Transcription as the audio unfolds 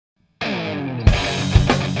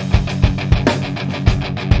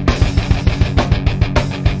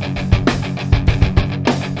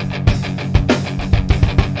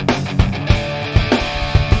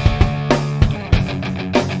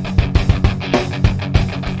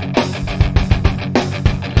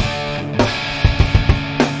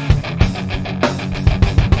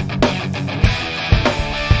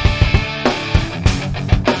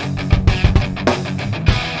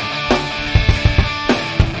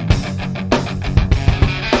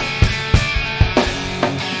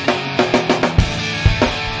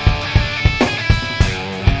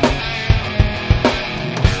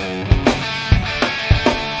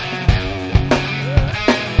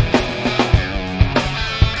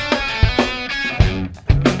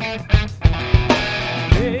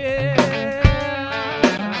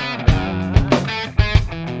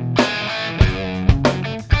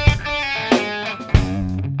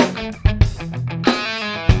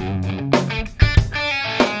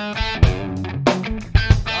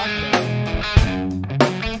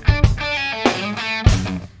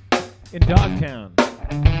In Dogtown,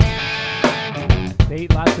 they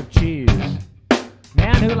eat lots of cheese.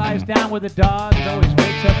 Man who lies down with the dogs always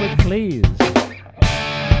wakes up with fleas.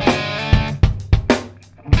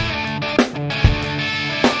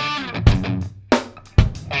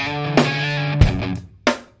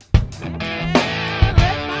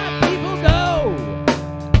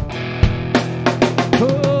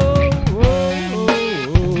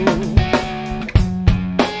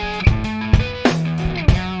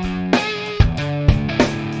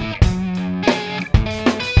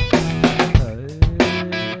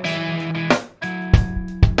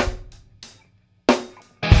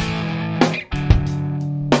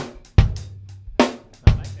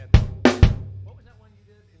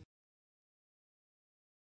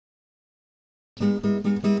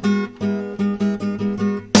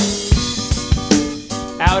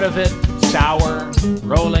 Out of it, sour,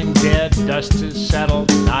 rolling dead, dust is settled,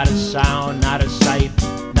 not a sound, not a sight,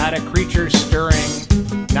 not a creature stirring,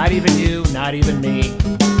 not even you, not even me.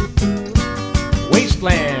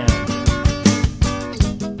 Wasteland.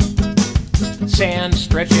 Sand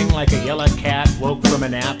stretching like a yellow cat woke from a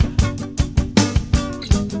nap.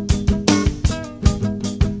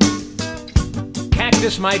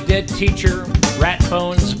 Cactus, my dead teacher, rat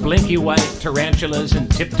bones, blinky white, tarantulas in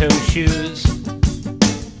tiptoe shoes.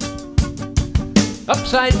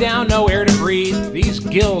 Upside down, no air to breathe, these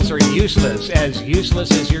gills are useless as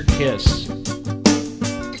your kiss.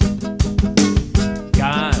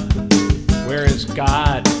 God, where is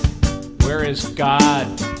God? Where is God?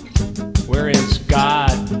 Where is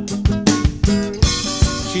God?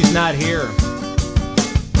 She's not here.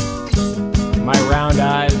 My round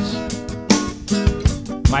eyes,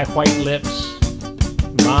 my white lips,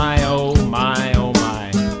 my oh my oh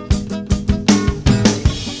my.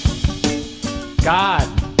 God,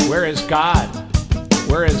 where is God?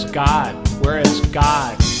 Where is God? Where is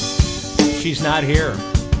God? She's not here.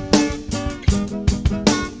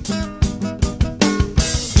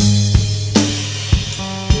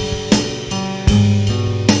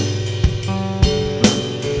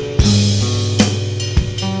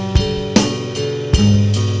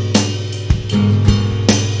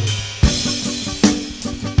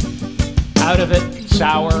 Out of it,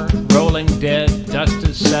 sour, rolling dead, dust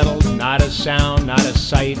is settled, not a sound, not a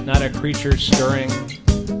sight, not a creature stirring,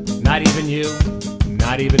 not even you,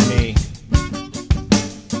 not even me.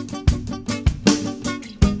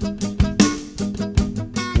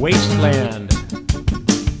 Wasteland.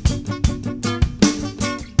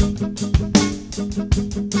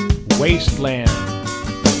 Wasteland.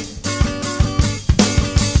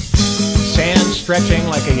 Sand stretching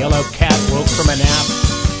like a yellow cat woke from a nap.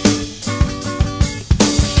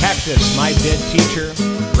 Cactus, my dead teacher,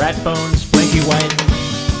 rat bones, blinky white.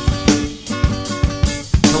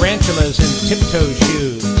 Tarantulas in tiptoe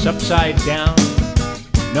shoes, upside down,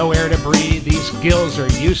 no air to breathe, these gills are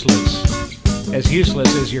useless as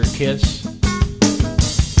your kiss.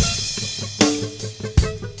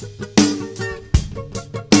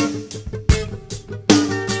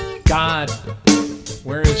 God,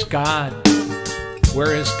 where is God?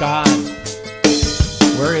 Where is God?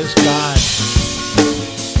 Where is God?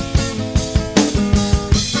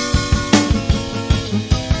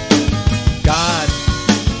 God,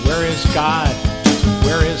 where is God?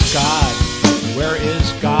 Where is God? Where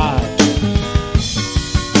is God?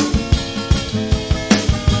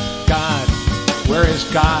 God, where is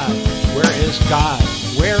God? Where is God?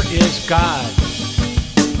 Where is God?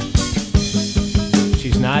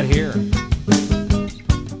 She's not here.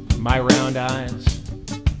 My round eyes,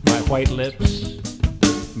 my white lips,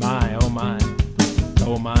 my, oh my,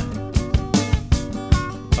 oh my.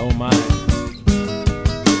 Oh my.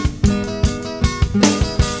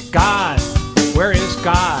 God, where is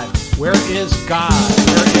God? Where is God?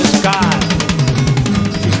 Where is God?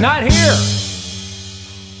 He's not here.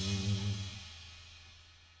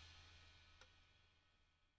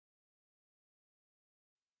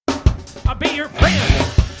 I'll be your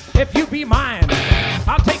friend if you be mine.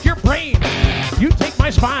 I'll take your brain, you take my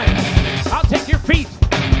spine. I'll take your feet,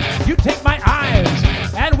 you take my eyes,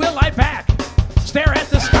 and we'll lie back, stare at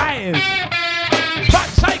the skies. Spot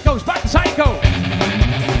the psycho, spot the psycho.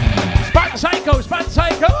 Spot the psycho, spot the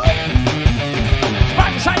psycho.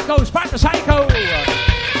 Spot the psycho, spot the psycho.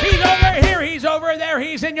 He's over here, he's over there,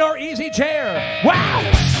 he's in your easy chair. Wow!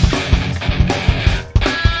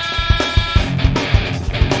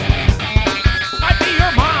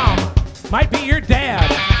 Might be your dad,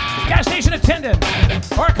 gas station attendant,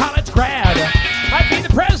 or a college grad. Might be the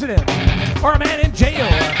president, or a man in jail.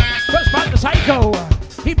 But spot the psycho,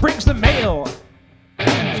 he brings the mail. Spot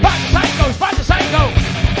the psycho, spot the psycho.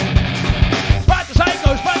 Spot the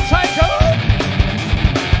psycho, spot the psycho.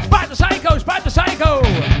 Spot the psycho, spot the psycho.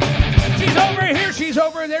 She's over here, she's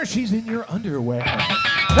over there, she's in your underwear.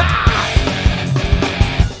 Ah!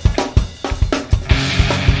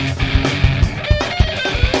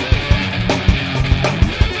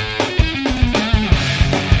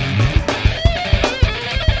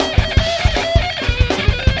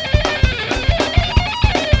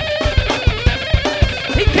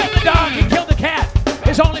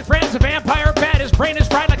 His only friend's a vampire bat. His brain is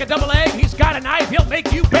fried like a double egg. He's got a knife, he'll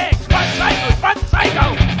make you beg. Spot the psycho, spot the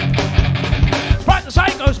psycho. Spot the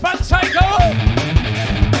psycho, spot the psycho.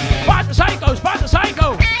 Spot the psycho, spot the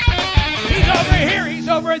psycho. He's over here, he's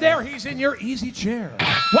over there, he's in your easy chair.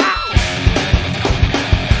 Wow!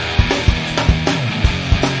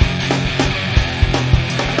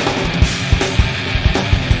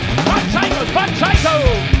 Spot the psycho, spot the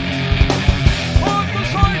psycho.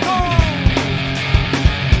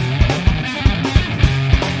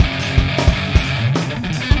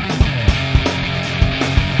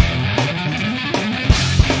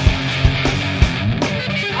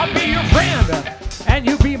 And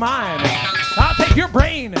you be mine. I'll take your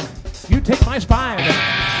brain, you take my spine.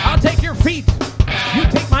 I'll take your feet, you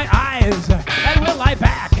take my eyes, and we'll lie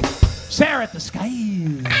back, stare at the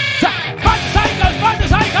skies. Spot the psycho, spot the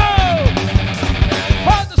psycho!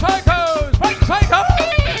 Spot the psycho, spot the psycho!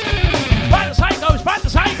 Spot the psycho, spot the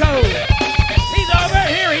psycho! He's over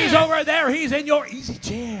here, he's over there, he's in your easy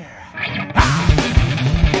chair. Ah!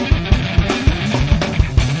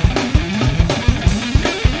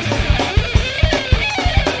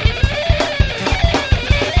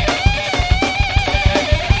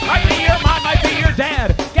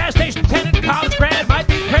 College grad, might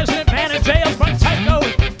be president, man in jail. Spot the psycho,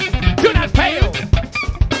 do not fail.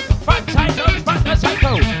 Spot the psycho, spot the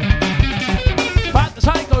psycho. Spot the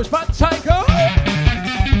psycho, spot the psycho.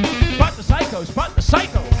 Spot the psycho, spot the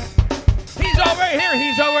psycho. He's over here,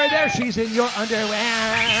 he's over there, she's in your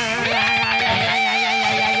underwear.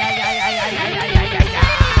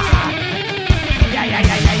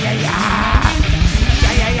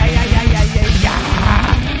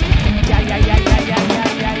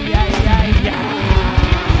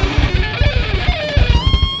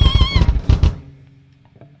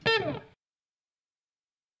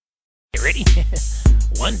 Ready?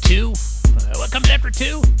 1, 2. What comes after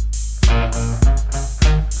 2?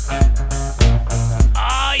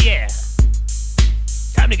 Oh, yeah.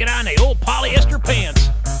 Time to get on the old polyester pants.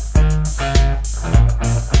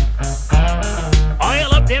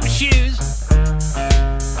 Oil up them shoes.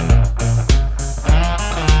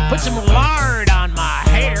 Put some lard on my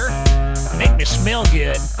hair. Make me smell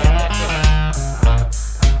good.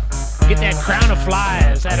 Get that crown of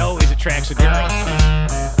flies. That always attracts a girl.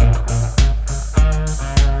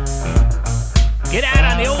 Get out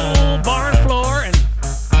on the old barn floor and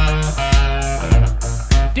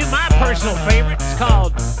do my personal favorite. It's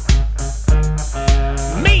called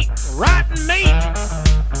meat, rotten meat.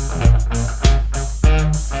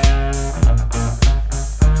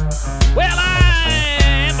 Well, I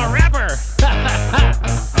am a rapper,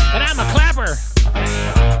 and I'm a clapper,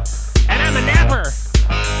 and I'm a napper,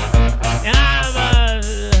 and I'm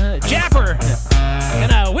a japper,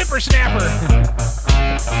 and a whippersnapper.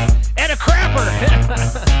 And a crapper.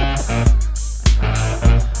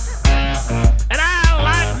 And I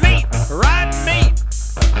like meat, rotten meat.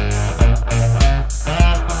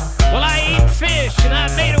 Well, I eat fish, and I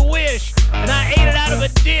made a wish, and I ate it out of a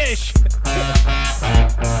dish.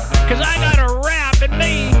 'Cause I got a rap in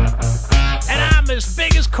me, and I'm as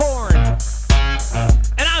big as corn.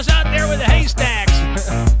 And I was out there with the haystacks,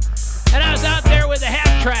 and I was out there with the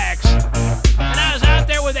half tracks, and I was out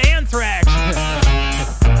there with the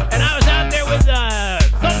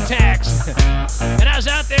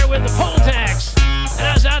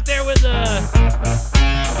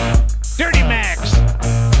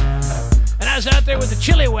was out there with the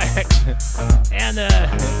chili wax and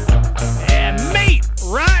meat,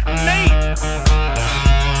 rotten meat.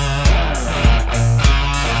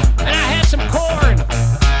 And I had some corn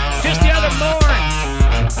just the other morning.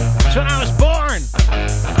 That's when I was born.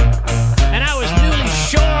 And I was newly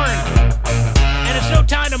shorn. And it's no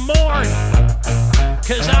time to mourn,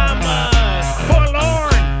 'cause I'm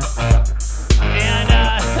forlorn. And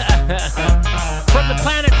from the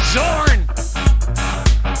planet Zorn.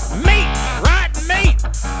 Meat, rotten meat.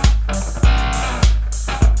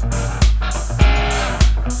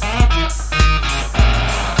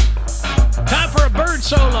 Time for a bird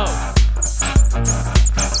solo.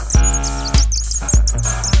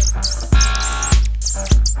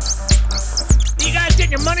 You guys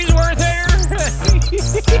getting your money's worth here?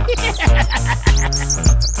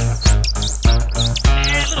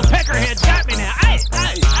 Yeah, little peckerhead's got me now. Hey,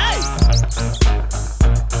 hey, hey.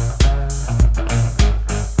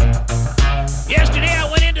 Yesterday I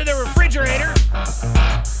went into the refrigerator,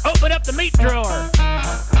 opened up the meat drawer.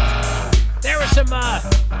 There was some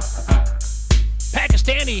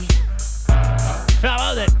Pakistani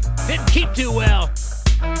fellow that didn't keep too well.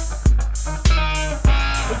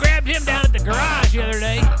 We grabbed him down at the garage the other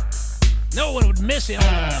day. No one would miss him.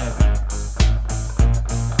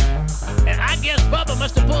 And I guess Bubba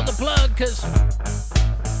must have pulled the plug, 'cause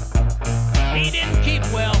he didn't keep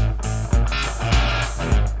well.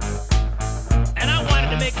 And I wanted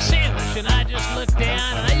to make a sandwich, and I just looked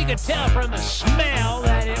down, and you could tell from the smell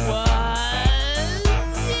that it was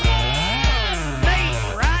meat,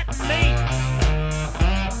 rotten meat.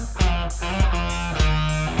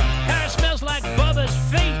 Kind of smells like Bubba's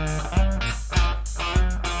feet.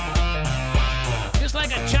 Just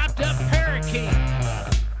like a chopped up parakeet.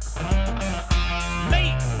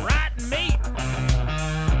 Meat, rotten meat.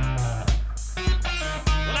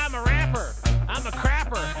 Well, I'm a rapper. I'm a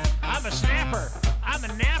crapper. I'm a snapper. I'm a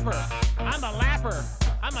napper. I'm a lapper.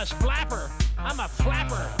 I'm a splapper. I'm a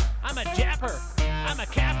flapper. I'm a japper. I'm a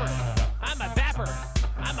capper. I'm a bapper.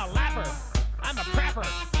 I'm a lapper. I'm a prapper.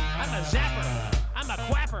 I'm a zapper. I'm a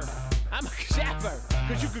quapper. I'm a zapper.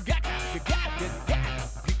 'Cause you could get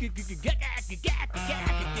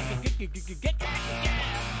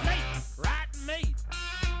right.